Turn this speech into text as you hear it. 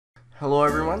Hello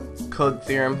everyone, Code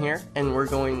Theorem here, and we're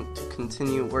going to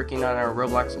continue working on our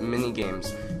Roblox mini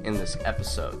games in this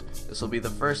episode. This will be the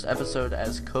first episode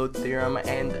as Code Theorem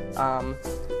and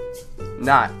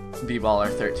not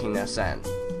B-Baller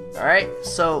 13SN. Alright,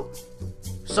 so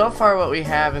far what we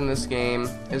have in this game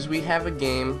is we have a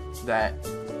game that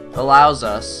allows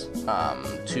us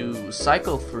to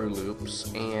cycle through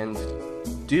loops and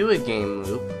do a game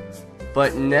loop,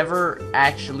 but never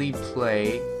actually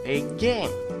play a game.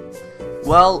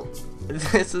 Well,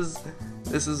 this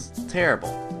is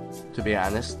terrible, to be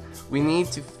honest. We need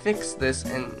to fix this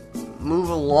and move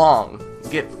along,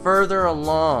 get further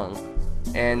along,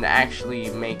 and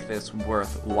actually make this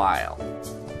worthwhile.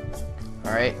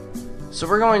 Alright, so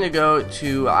we're going to go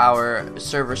to our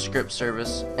server script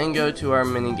service and go to our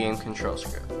minigame control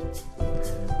script.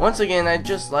 Once again, I'd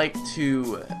just like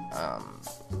to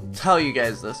tell you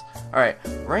guys this. Alright,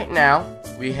 right now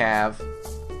we have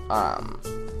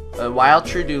a while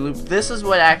true do loop. This is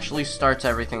what actually starts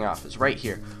everything off, is right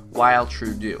here, while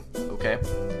true do. Okay,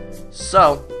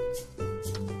 so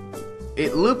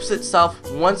it loops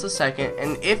itself once a second,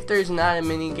 and if there's not a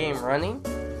mini game running,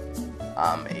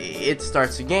 it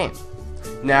starts a game.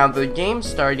 Now the game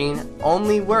starting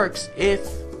only works if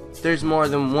there's more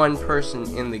than one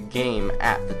person in the game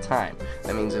at the time.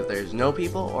 That means if there's no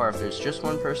people, or if there's just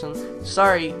one person,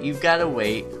 sorry, you've got to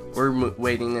wait. We're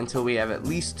waiting until we have at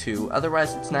least two,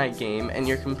 otherwise it's not a game and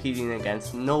you're competing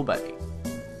against nobody.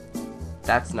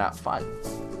 That's not fun.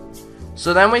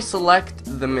 So then we select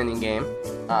the minigame,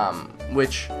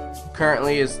 which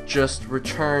currently is just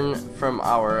return from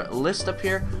our list up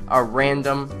here, our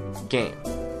random game.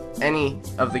 Any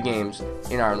of the games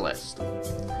in our list.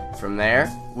 From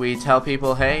there, we tell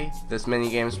people, hey, this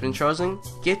minigame's been chosen,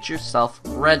 get yourself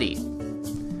ready.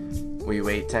 We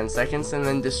wait 10 seconds and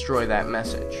then destroy that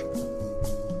message.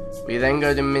 We then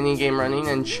go to minigame running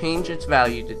and change its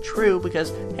value to true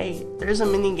because, hey, there's a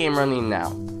minigame running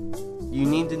now. You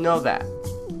need to know that.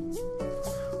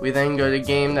 We then go to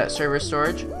game.server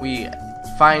storage. We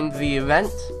find the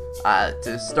event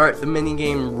to start the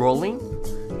minigame rolling,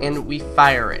 and we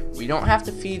fire it. We don't have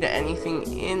to feed anything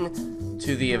in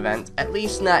to the event, at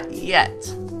least not yet.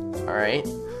 Alright?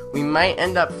 We might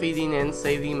end up feeding in,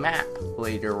 say, the map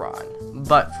later on,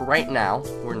 but for right now,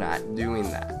 we're not doing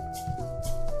that.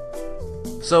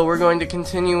 So we're going to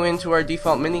continue into our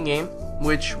default minigame,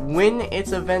 which when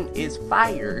its event is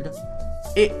fired,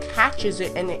 it catches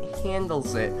it and it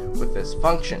handles it with this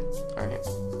function. Alright.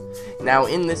 Now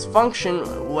in this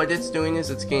function, what it's doing is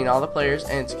it's getting all the players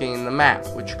and it's getting the map,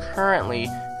 which currently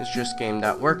is just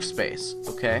game.workspace.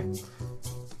 Okay?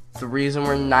 The reason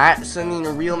we're not sending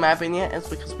a real map in yet is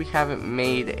because we haven't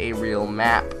made a real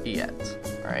map yet.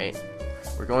 Alright?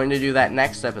 We're going to do that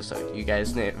next episode. You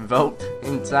guys didn't vote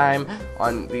in time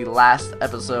on the last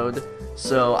episode,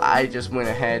 so I just went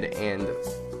ahead and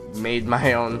made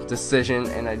my own decision,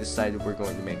 and I decided we're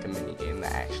going to make a minigame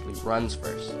that actually runs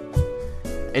first.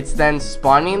 It's then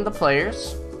spawning the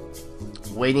players,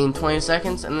 waiting 20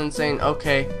 seconds, and then saying,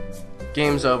 okay,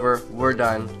 game's over, we're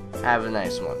done, have a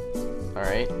nice one.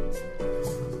 Alright?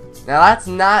 Now that's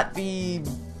not the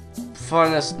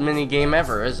funnest minigame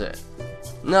ever, is it?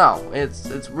 No,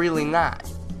 it's really not.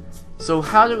 So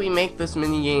how do we make this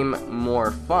minigame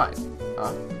more fun?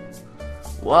 Huh?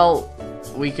 Well,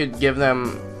 we could give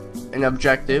them an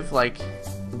objective, like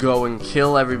go and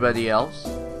kill everybody else.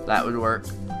 That would work.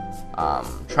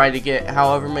 Try to get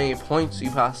however many points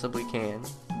you possibly can.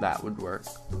 That would work.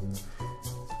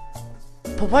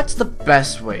 But what's the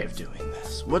best way of doing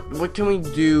this? What can we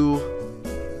do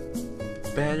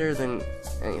better than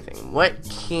anything? What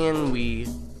can we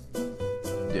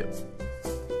do?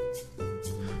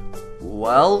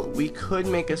 Well, we could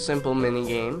make a simple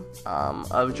minigame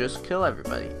of just kill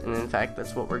everybody, and in fact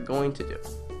that's what we're going to do.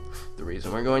 The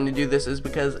reason we're going to do this is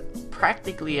because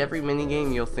practically every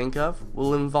minigame you'll think of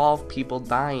will involve people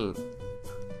dying.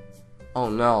 Oh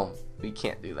no, we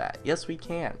can't do that. Yes, we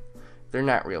can. They're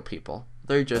not real people.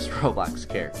 They're just Roblox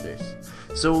characters.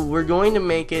 So we're going to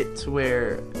make it to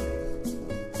where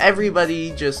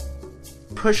everybody just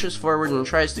pushes forward and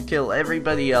tries to kill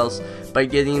everybody else by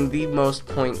getting the most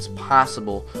points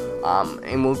possible,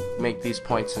 and we'll make these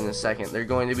points in a second. They're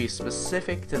going to be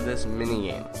specific to this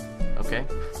minigame, okay?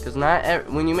 Because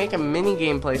when you make a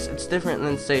minigame place, it's different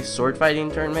than, say, sword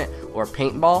fighting tournament or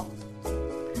paintball.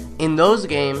 In those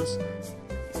games,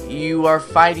 you are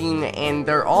fighting, and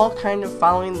they're all kind of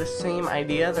following the same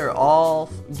idea. They're all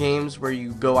games where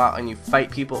you go out and you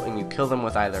fight people and you kill them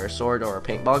with either a sword or a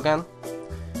paintball gun.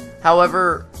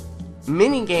 However,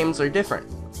 minigames are different.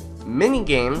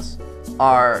 Minigames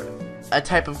are a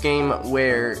type of game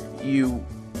where you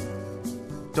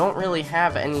don't really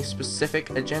have any specific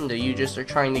agenda. You just are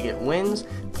trying to get wins,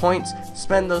 points,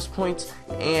 spend those points,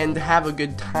 and have a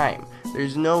good time.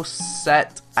 There's no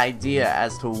set idea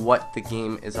as to what the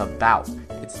game is about.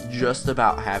 It's just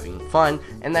about having fun,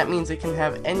 and that means it can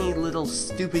have any little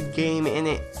stupid game in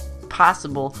it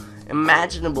possible,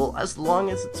 imaginable. As long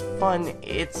as it's fun,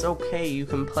 it's okay. You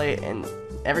can play it and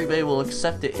everybody will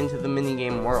accept it into the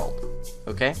minigame world.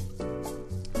 Okay?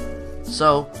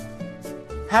 So,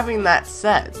 having that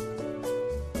said,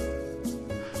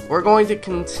 we're going to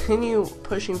continue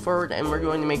pushing forward, and we're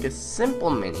going to make a simple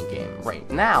minigame right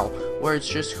now where it's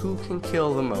just who can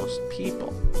kill the most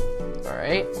people.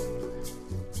 Alright?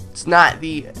 It's not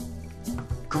the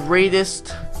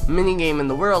greatest minigame in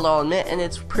the world, I'll admit, and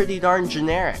it's pretty darn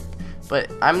generic. But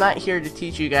I'm not here to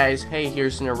teach you guys, hey,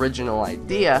 here's an original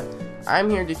idea. I'm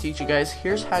here to teach you guys,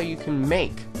 here's how you can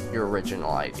make your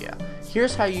original idea.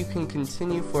 Here's how you can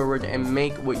continue forward and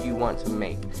make what you want to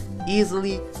make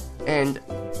easily and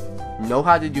know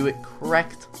how to do it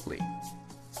correctly.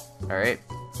 Alright?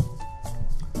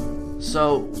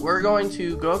 So, we're going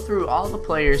to go through all the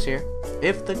players here.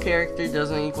 If the character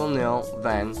doesn't equal nil,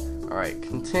 then, alright,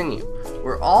 continue.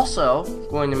 We're also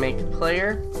going to make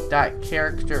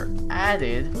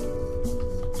player.characterAdded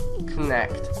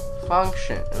connect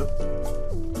function.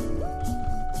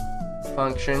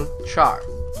 Function char.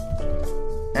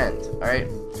 End. Alright?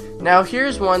 Now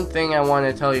here's one thing I want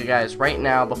to tell you guys right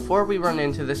now before we run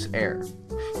into this error.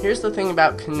 Here's the thing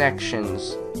about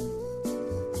connections.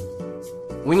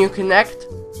 When you connect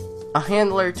a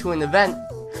handler to an event,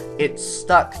 it's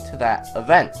stuck to that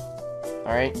event.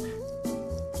 Alright?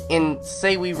 And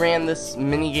say we ran this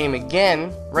minigame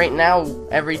again, right now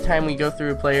every time we go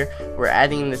through a player, we're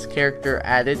adding this character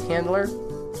added handler.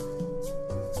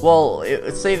 Well,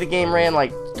 say the game ran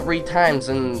like 3 times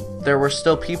and there were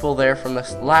still people there from the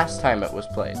last time it was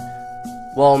played.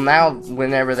 Well, now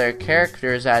whenever their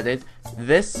character is added,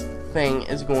 this thing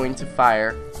is going to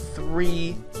fire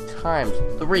 3 times.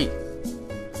 3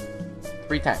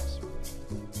 times.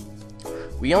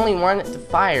 We only want it to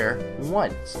fire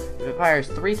once. If it fires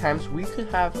 3 times, we could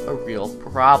have a real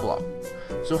problem.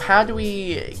 So how do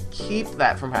we keep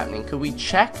that from happening? Could we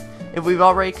check if we've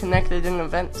already connected an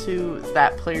event to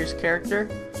that player's character?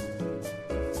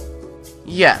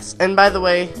 Yes, and by the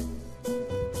way,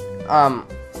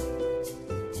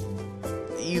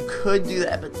 you could do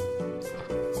that, but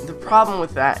the problem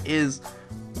with that is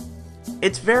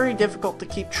it's very difficult to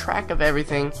keep track of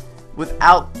everything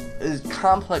without a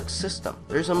complex system.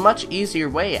 There's a much easier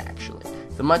way, actually.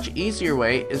 The much easier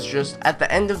way is just, at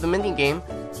the end of the minigame,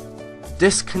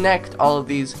 disconnect all of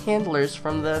these handlers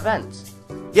from the events.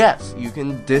 Yes, you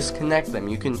can disconnect them.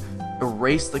 You can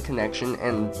erase the connection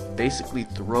and basically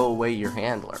throw away your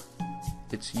handler.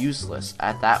 It's useless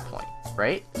at that point,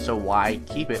 right? So why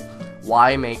keep it?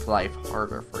 Why make life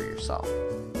harder for yourself?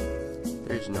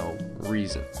 There's no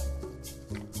reason.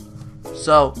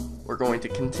 So we're going to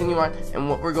continue on, and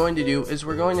what we're going to do is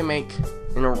we're going to make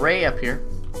an array up here,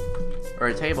 or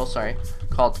a table, sorry,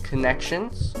 called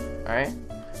connections. Alright?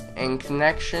 And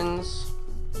connections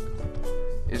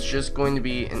is just going to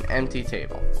be an empty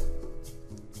table.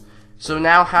 So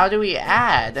now how do we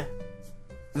add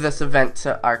this event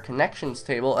to our connections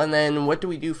table, and then what do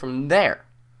we do from there?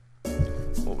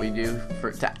 What we do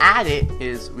to add it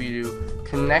is we do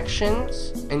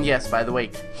connections, and yes, by the way,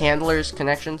 handlers,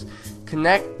 connections,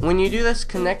 when you do this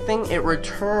connecting, it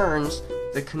returns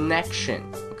the connection,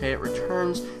 okay? It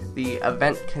returns the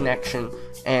event connection,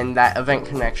 and that event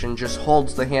connection just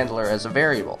holds the handler as a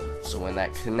variable. So when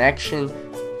that connection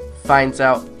finds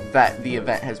out that the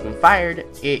event has been fired,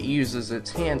 it uses its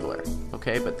handler,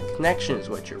 okay? But the connection is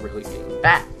what you're really getting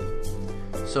back.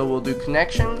 So we'll do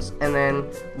connections, and then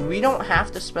we don't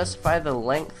have to specify the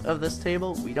length of this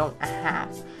table. We don't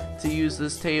have to use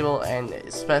this table and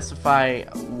specify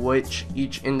which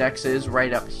each index is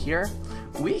right up here.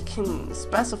 We can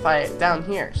specify it down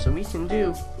here. So we can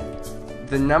do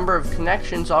the number of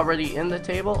connections already in the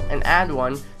table and add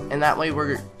one, and that way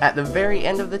we're at the very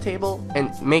end of the table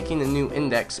and making a new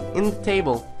index in the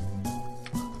table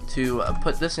to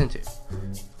put this into.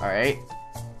 Alright,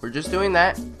 we're just doing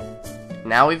that.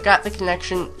 Now we've got the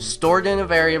connection stored in a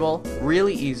variable,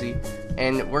 really easy,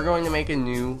 and we're going to make a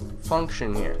new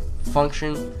function here.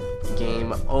 Function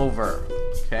GameOver,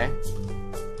 okay?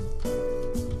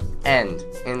 End.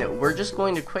 And we're just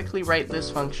going to quickly write this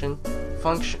function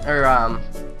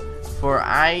for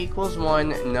I equals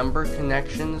 1 number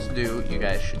connections do. You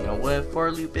guys should know what a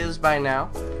for loop is by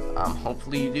now.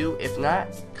 Hopefully you do. If not,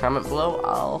 comment below.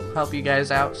 I'll help you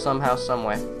guys out somehow, some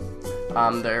way.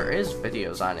 there is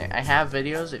videos on it. I have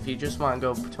videos. If you just want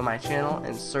to go to my channel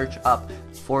and search up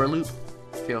for loop,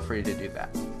 feel free to do that.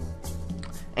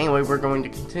 Anyway, we're going to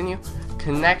continue.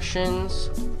 Connections.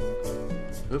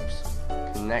 Oops.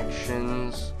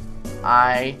 Connections.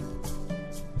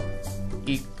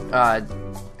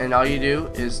 And all you do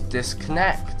is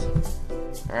disconnect.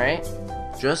 Alright?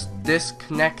 Just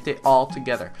disconnect it all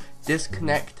together.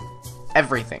 Disconnect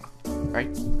everything. Right?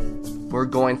 We're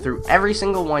going through every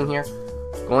single one here.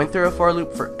 Going through a for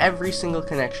loop for every single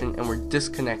connection, and we're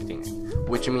disconnecting it.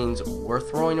 Which means we're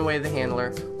throwing away the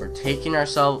handler. We're taking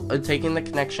the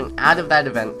connection out of that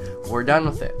event. We're done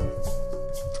with it.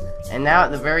 And now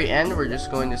at the very end, we're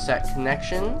just going to set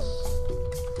connections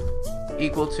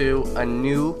equal to a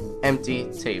new empty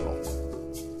table.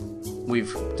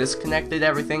 We've disconnected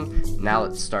everything. Now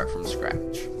let's start from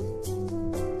scratch.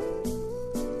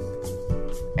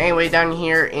 Anyway, down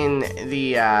here in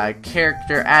the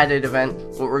character added event,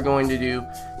 what we're going to do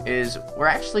is we're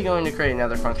actually going to create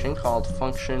another function called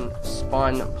function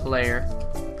spawn player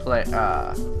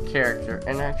character.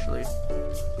 And actually,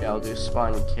 yeah, I'll do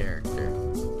spawn character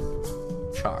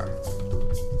char.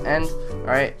 And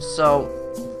alright, so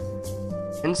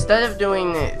instead of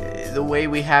doing it the way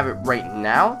we have it right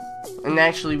now, and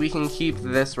actually we can keep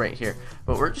this right here,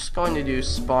 but we're just going to do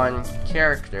spawn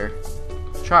character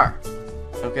char.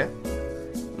 Okay?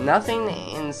 Nothing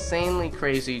insanely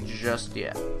crazy just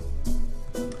yet.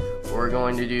 We're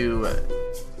going to do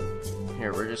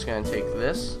here, we're just going to take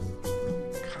this,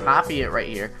 copy it right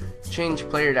here, change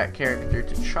player.character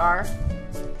to char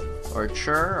or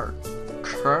chur or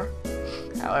cur,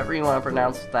 however you want to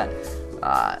pronounce that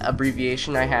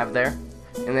abbreviation I have there,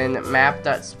 and then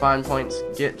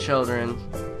map.spawnpoints get children,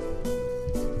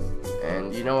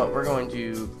 and you know what, we're going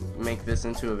to make this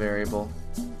into a variable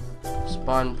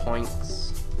spawn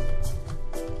points.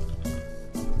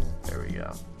 There we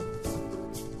go.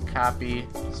 Copy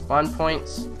spawn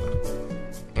points,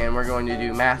 and we're going to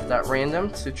do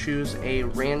math.random to choose a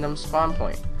random spawn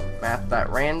point.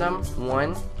 Math.random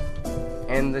 1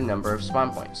 and the number of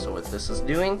spawn points. So what this is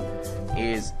doing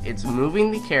is it's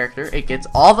moving the character. It gets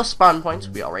all the spawn points.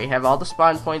 We already have all the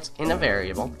spawn points in a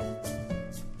variable.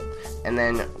 And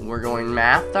then we're going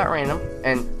math.random,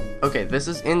 and okay, this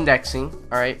is indexing.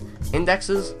 Alright,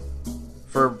 indexes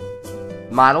for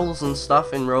models and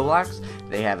stuff in Roblox,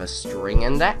 they have a string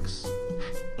index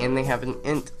and they have an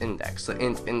int index. The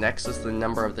int index is the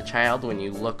number of the child when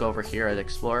you look over here at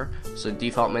Explorer. So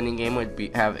default minigame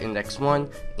would have index 1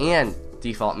 and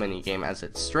default minigame as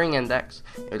its string index.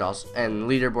 It also, and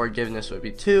leaderboard giveness would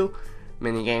be 2,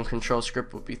 minigame control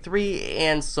script would be 3,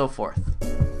 and so forth.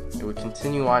 It would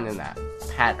continue on in that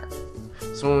pattern.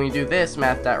 So when we do this,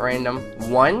 math.random,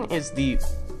 1 is the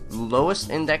lowest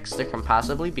index there can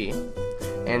possibly be,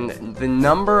 and the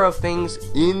number of things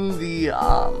in the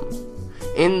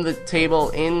table,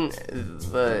 in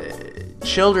the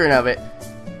children of it,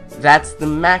 that's the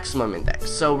maximum index.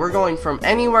 So we're going from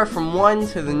anywhere from 1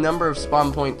 to the number of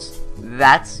spawn points.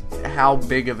 That's how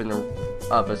big of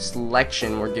a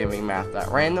selection we're giving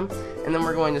math.random, and then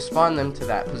we're going to spawn them to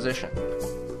that position.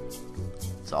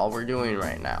 That's all we're doing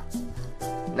right now.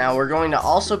 Now we're going to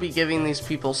also be giving these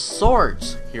people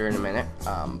swords here in a minute,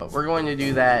 but we're going to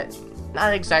do that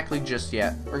not exactly just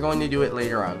yet. We're going to do it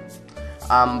later on.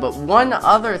 But one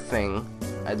other thing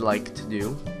I'd like to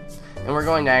do, and we're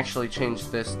going to actually change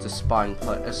this to spawn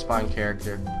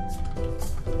character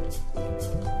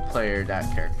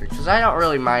player.character, because I don't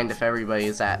really mind if everybody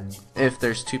is if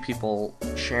there's 2 people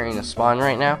sharing a spawn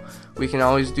right now. We can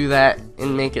always do that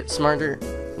and make it smarter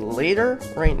later.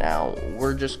 Right now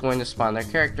we're just going to spawn their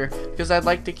character because I'd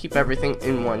like to keep everything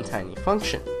in one tiny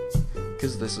function,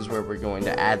 because this is where we're going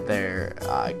to add their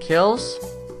kills,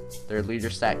 their leader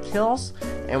stat kills,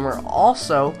 and we're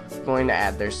also going to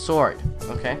add their sword.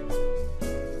 Okay,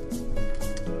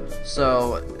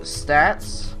 so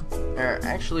stats, or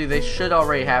actually they should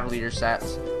already have leader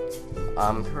stats.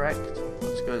 Correct,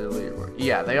 let's go to the leaderboard.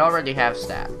 Yeah, they already have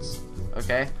stats.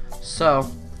 Okay, so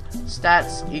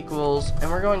stats equals,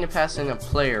 and we're going to pass in a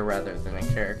player rather than a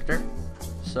character.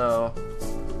 So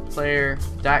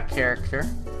player.character.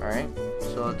 Alright,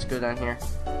 so let's go down here.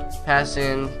 Pass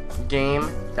in game.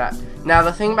 Now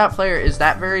the thing about player is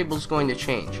that variable is going to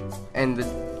change, and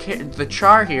the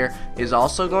char here is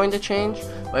also going to change,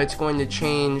 but it's going to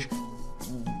change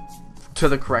to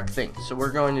the correct thing. So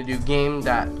we're going to do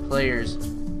game.players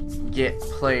get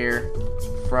player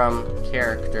from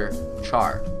character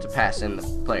char to pass in the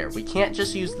player. We can't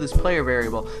just use this player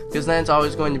variable because then it's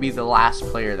always going to be the last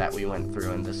player that we went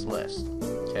through in this list.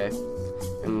 Okay,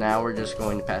 And now we're just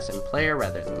going to pass in player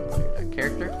rather than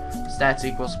player.character. Stats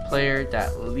equals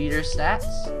player.leader stats.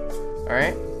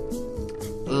 Alright.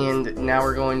 And now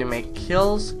we're going to make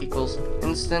kills equals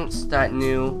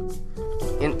instance.new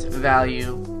int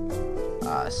value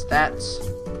stats.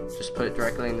 Just put it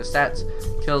directly in the stats.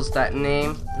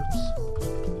 Kills.name. Oops.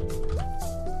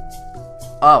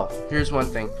 Oh, here's one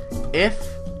thing. If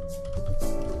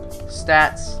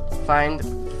stats find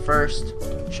first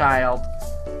child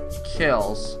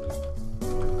kills,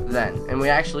 then, and we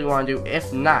actually want to do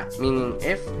if not, meaning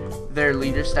if their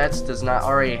leader stats does not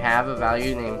already have a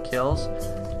value named kills,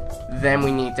 then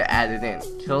we need to add it in.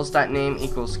 Kills.name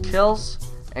equals kills,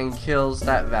 and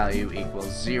kills.value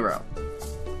equals 0.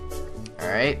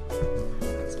 Alright,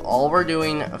 that's all we're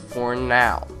doing for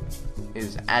now,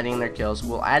 is adding their kills.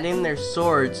 We'll add in their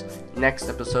swords next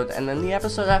episode, and then the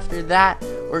episode after that,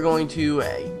 we're going to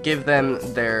give them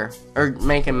their, or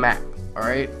make a map.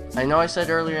 Alright, I know I said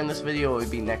earlier in this video it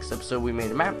would be next episode we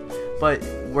made a map, but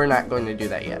we're not going to do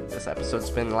that yet. This episode's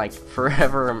been like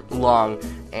forever long,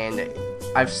 and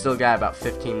I've still got about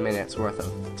 15 minutes worth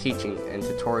of teaching and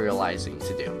tutorializing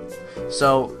to do.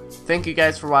 So, thank you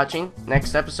guys for watching.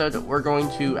 Next episode, we're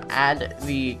going to add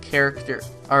the character,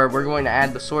 or we're going to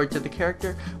add the sword to the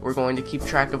character. We're going to keep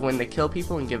track of when they kill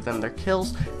people and give them their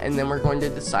kills, and then we're going to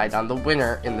decide on the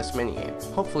winner in this minigame.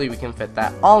 Hopefully we can fit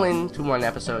that all into one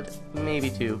episode, maybe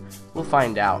two. We'll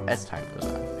find out as time goes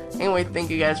on. Anyway, thank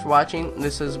you guys for watching.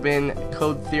 This has been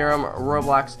Code Theorem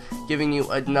Roblox, giving you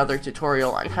another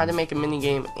tutorial on how to make a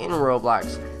minigame in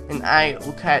Roblox, and I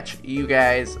will catch you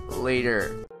guys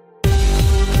later.